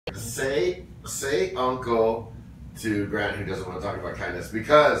say uncle to Grant, who doesn't want to talk about kindness,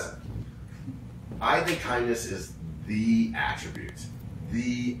 because I think kindness is the attribute.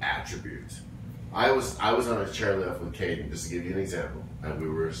 The attribute. I was on a chairlift with Caden, just to give you an example, and we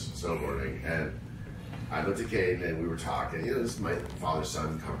were snowboarding, and I looked at Caden and we were talking. You know, this is my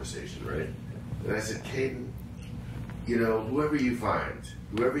father-son conversation, right? And I said, Caden, you know, whoever you find,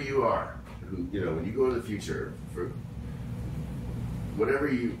 whoever you are, who, you know, when you go to the future, for whoever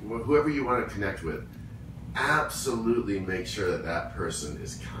you want to connect with, absolutely make sure that that person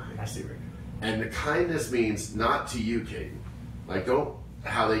is kind. I see, Rick. And the kindness means not to you, Caden. Like, don't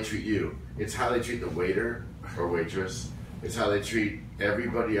how they treat you. It's how they treat the waiter or waitress. It's how they treat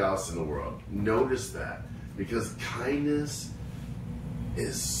everybody else in the world. Notice that, because kindness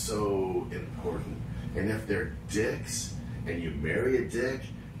is so important. And if they're dicks and you marry a dick,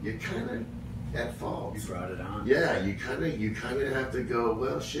 you kind of at fault. You brought it on. Yeah, you kind of have to go,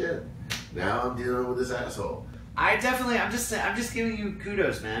 well, shit. Now I'm dealing with this asshole. I'm just giving you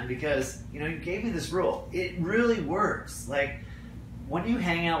kudos, man, because, you know, you gave me this rule. It really works. Like, when you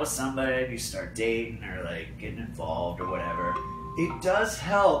hang out with somebody and you start dating or, like, getting involved or whatever, it does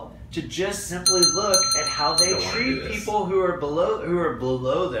help to just simply look at how they treat people who are below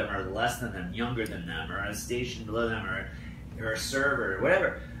them or less than them, younger than them, or a station below them, or a server or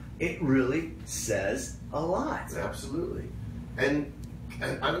whatever. It really says a lot. Absolutely. And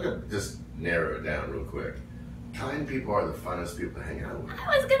I'm going to just narrow it down real quick. Kind people are the funnest people to hang out with.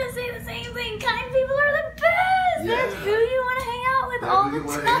 I was gonna say the same thing. Kind people are the best. Yeah. That's who you want to hang out with all the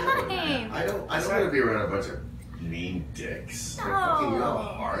time. I don't want to be around a bunch of mean dicks. No. Like, fucking, you know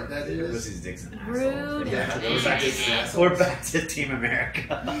how hard that is? Pussy's dicks and assholes. Rude. Yeah, those are just assholes. We're back to Team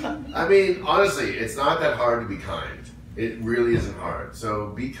America. I mean, honestly, it's not that hard to be kind. It really isn't hard.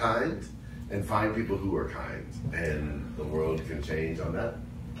 So be kind and find people who are kind. And the world can change on that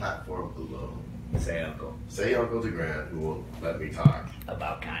platform alone. Say uncle. Say uncle to Grant, who won't let me talk.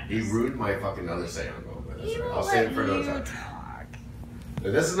 About kindness. He ruined my fucking other say uncle. But He won't I'll save it for let another you time. talk.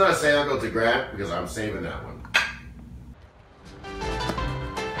 And this is not say uncle to Grant, because I'm saving that one.